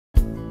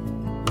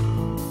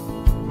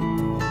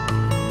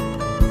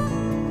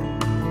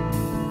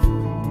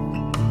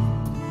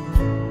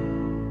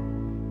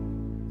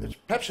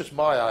perhaps it's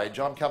my age,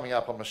 I'm coming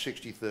up on my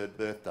 63rd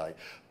birthday,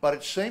 but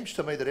it seems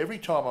to me that every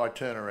time I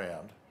turn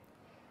around,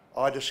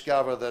 I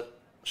discover that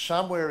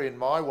somewhere in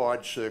my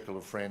wide circle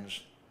of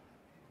friends,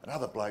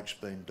 another bloke's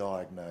been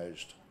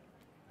diagnosed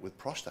with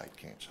prostate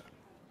cancer.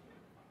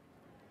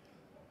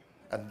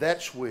 And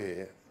that's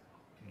where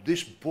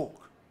this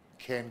book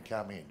can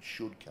come in,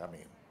 should come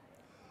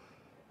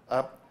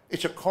in.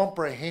 It's a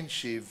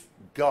comprehensive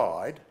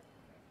guide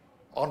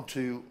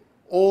onto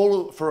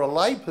all, for a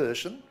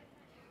layperson,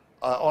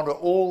 onto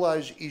all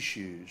those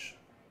issues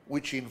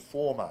which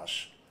inform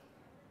us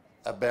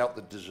about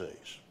the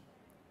disease.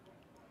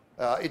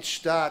 It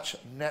starts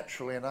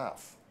naturally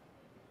enough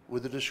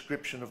with a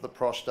description of the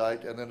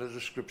prostate and then a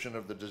description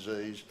of the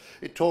disease.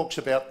 It talks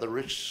about the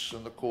risks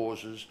and the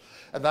causes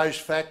and those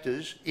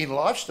factors in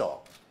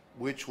lifestyle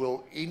which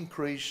will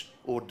increase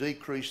or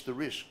decrease the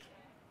risk.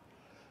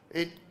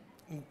 It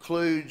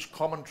includes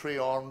commentary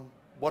on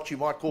what you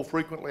might call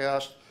frequently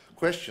asked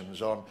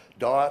questions on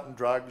diet and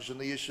drugs and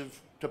the use of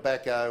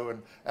tobacco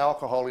and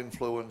alcohol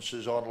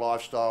influences on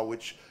lifestyle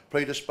which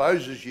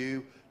predisposes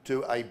you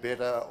to a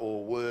better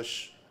or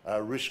worse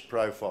risk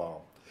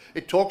profile.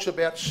 It talks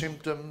about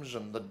symptoms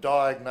and the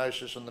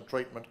diagnosis and the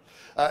treatment.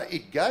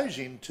 It goes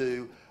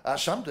into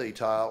some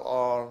detail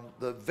on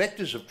the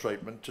vectors of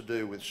treatment to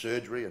do with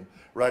surgery and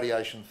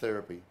radiation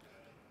therapy.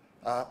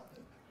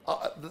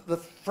 The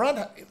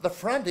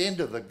front end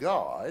of the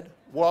guide,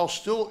 while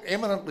still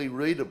eminently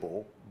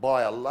readable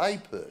by a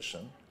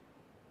layperson,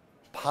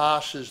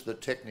 passes the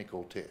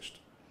technical test.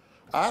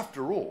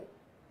 After all,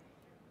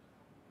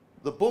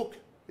 the book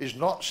is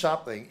not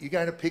something you're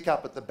going to pick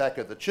up at the back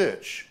of the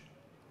church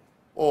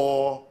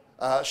or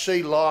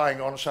see lying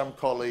on some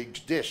colleague's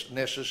desk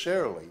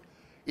necessarily.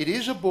 It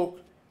is a book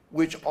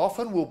which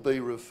often will be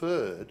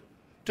referred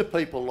to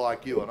people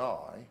like you and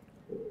I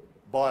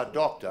by a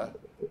doctor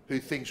who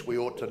thinks we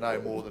ought to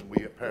know more than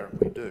we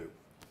apparently do.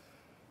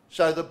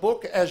 So the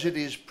book as it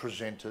is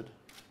presented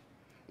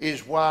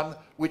is one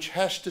which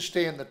has to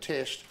stand the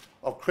test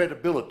of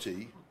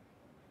credibility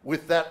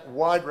with that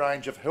wide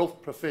range of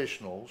health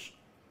professionals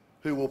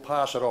who will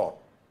pass it on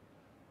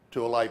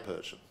to a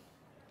layperson.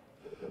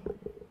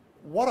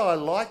 What I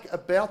like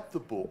about the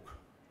book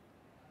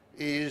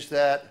is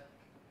that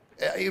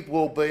it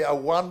will be a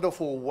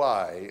wonderful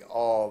way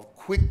of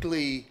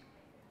quickly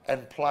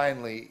and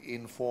plainly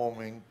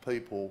informing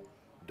people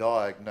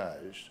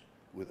diagnosed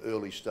with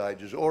early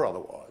stages or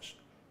otherwise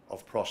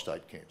of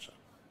prostate cancer.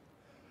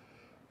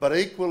 But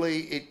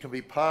equally, it can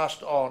be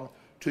passed on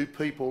to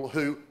people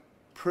who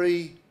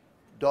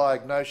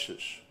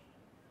pre-diagnosis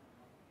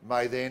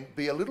may then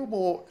be a little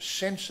more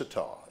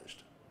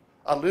sensitised,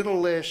 a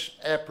little less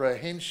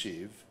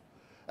apprehensive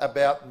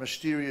about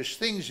mysterious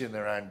things in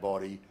their own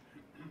body,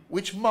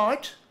 which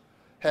might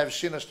have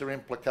sinister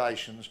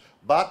implications,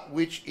 but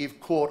which, if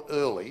caught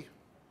early,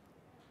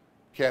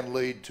 can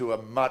lead to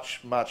a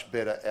much, much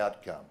better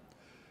outcome.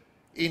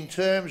 In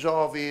terms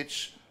of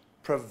its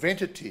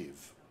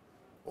preventative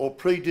or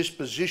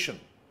predisposition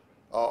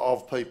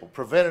of people,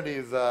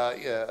 preventative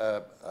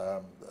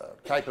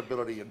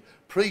capability and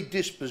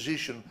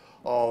predisposition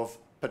of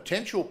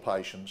potential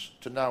patients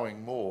to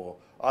knowing more,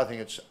 I think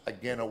it's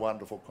again a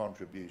wonderful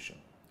contribution.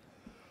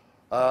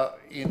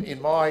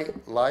 In my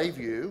lay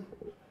view,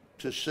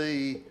 to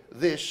see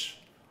this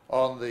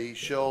on the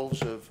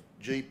shelves of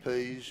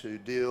GPs who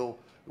deal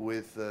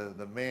with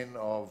the men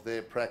of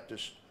their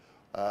practice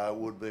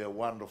would be a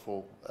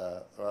wonderfully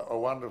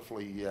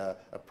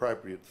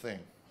appropriate thing.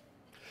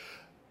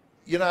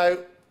 You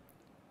know,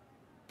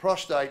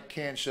 prostate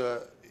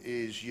cancer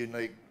is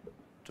unique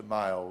to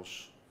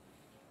males,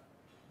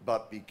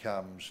 but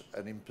becomes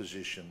an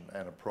imposition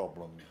and a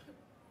problem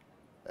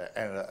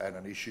and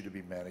an issue to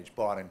be managed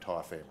by an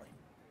entire family.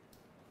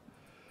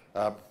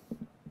 I'm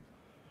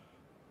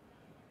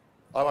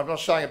not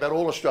saying about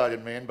all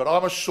Australian men, but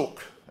I'm a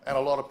sook, and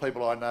a lot of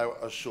people I know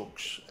are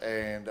sooks,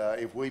 and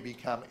if we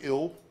become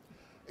ill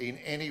in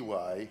any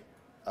way,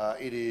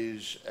 it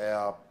is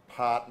our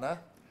partner,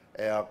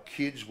 our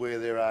kids where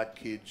there are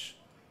kids,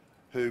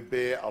 who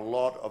bear a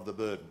lot of the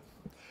burden.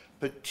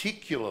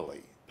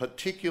 Particularly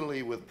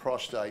with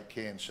prostate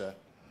cancer,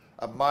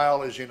 a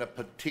male is in a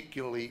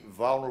particularly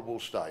vulnerable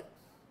state.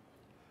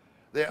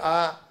 There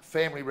are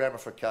family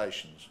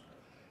ramifications.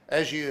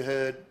 As you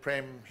heard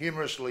Prem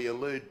humorously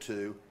allude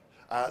to,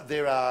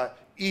 there are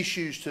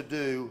issues to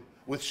do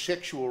with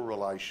sexual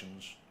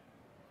relations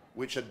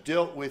which are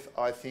dealt with,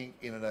 I think,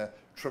 in a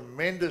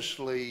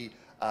tremendously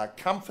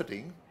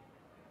comforting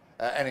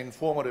and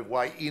informative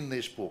way in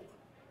this book.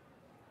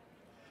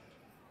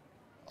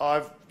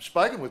 I've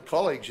spoken with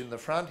colleagues in the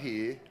front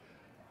here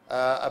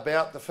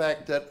about the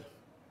fact that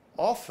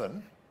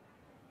often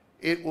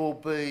it will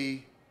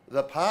be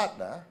the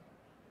partner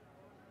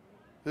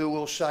who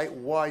will say,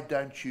 "Why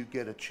don't you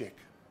get a check?"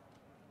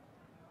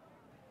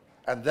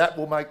 And that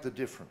will make the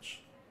difference.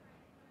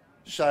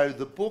 So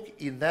the book,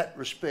 in that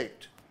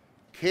respect,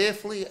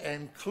 carefully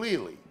and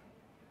clearly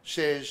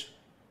says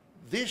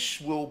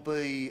this will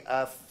be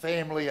a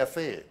family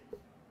affair.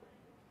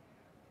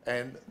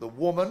 And the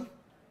woman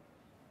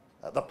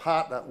the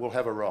partner will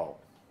have a role.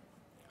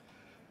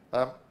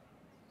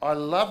 I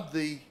love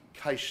the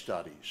case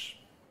studies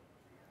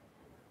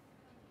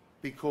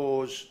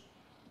because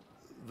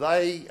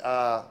they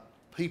are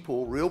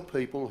people, real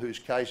people whose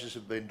cases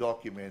have been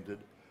documented,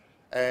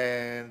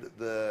 and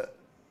the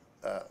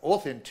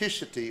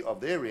authenticity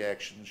of their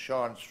reactions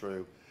shines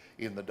through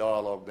in the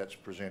dialogue that's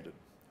presented.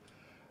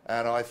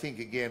 And I think,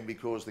 again,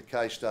 because the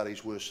case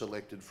studies were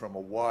selected from a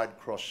wide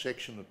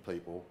cross-section of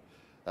people,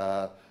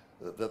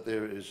 that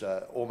there is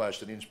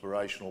almost an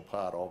inspirational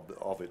part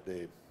of it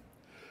there.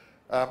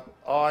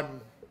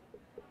 I'm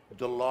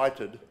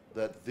delighted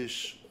that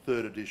this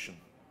third edition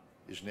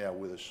is now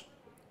with us.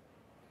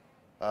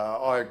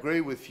 I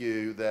agree with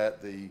you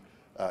that the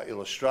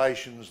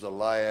illustrations, the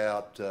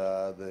layout,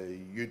 the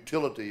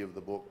utility of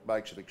the book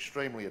makes it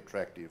extremely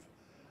attractive,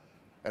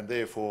 and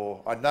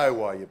therefore I know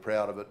why you're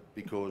proud of it,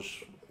 because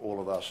all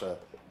of us are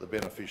the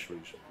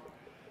beneficiaries.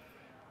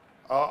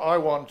 I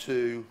want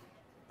to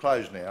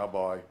close now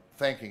by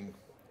thanking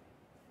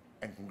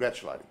and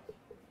congratulating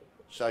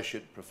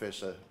Associate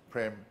Professor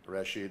Prem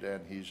Rashid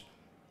and his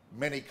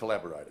many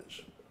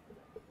collaborators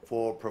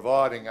for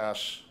providing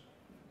us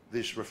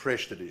this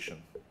refreshed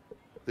edition,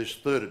 this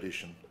third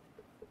edition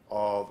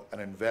of an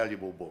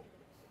invaluable book.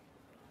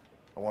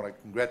 I want to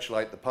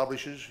congratulate the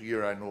publishers, the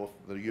Euro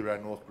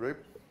North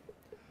Group.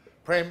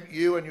 Prem,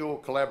 you and your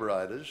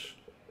collaborators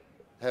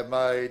have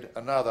made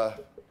another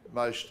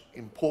most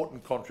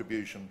important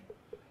contribution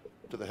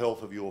to the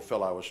health of your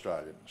fellow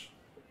Australians.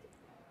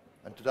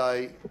 And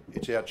today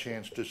it's our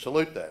chance to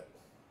salute that.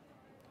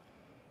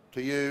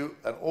 To you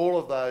and all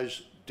of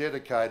those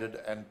dedicated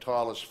and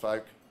tireless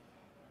folk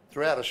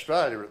throughout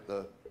Australia at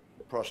the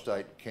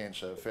Prostate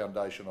Cancer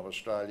Foundation of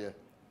Australia,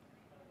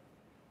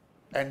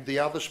 and the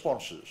other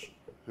sponsors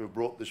who have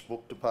brought this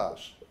book to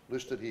pass,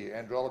 listed here,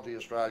 Urology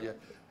Australia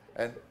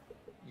and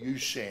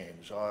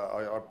USANS.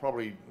 I'm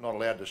probably not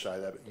allowed to say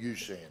that, but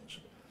USANS.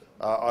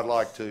 I'd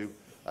like to,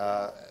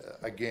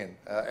 again,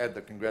 add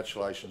the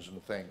congratulations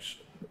and thanks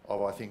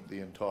of, I think, the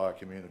entire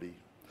community.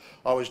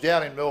 I was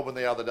down in Melbourne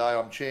the other day.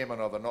 I'm chairman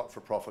of a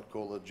not-for-profit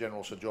called the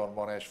General Sir John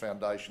Monash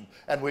Foundation,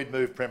 and we'd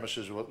moved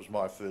premises. It was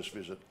my first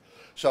visit.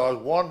 So I was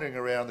wandering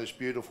around this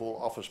beautiful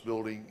office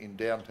building in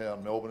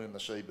downtown Melbourne in the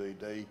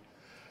CBD,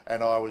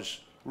 and I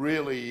was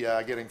really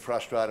getting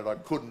frustrated. I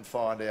couldn't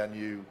find our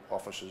new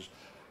offices.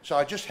 So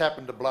I just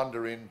happened to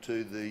blunder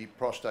into the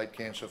Prostate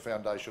Cancer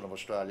Foundation of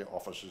Australia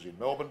offices in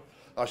Melbourne.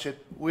 I said,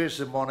 "Where's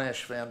the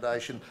Monash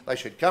Foundation?" They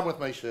said, "Come with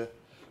me, sir."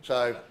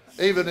 So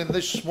even in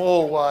this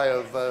small way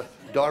of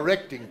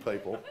directing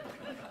people,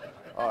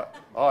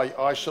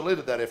 I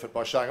saluted that effort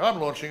by saying, "I'm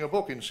launching a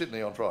book in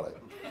Sydney on Friday."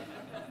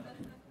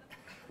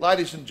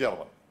 Ladies and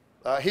gentlemen,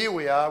 here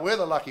we are. We're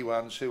the lucky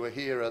ones who are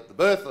here at the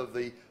birth of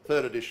the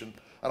third edition,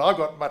 and I've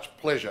got much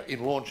pleasure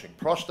in launching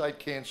Prostate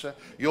Cancer,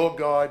 Your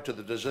Guide to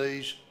the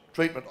Disease,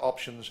 Treatment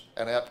Options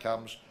and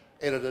Outcomes,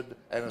 edited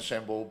and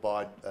assembled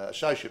by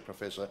Associate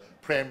Professor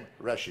Prem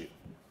Rashid.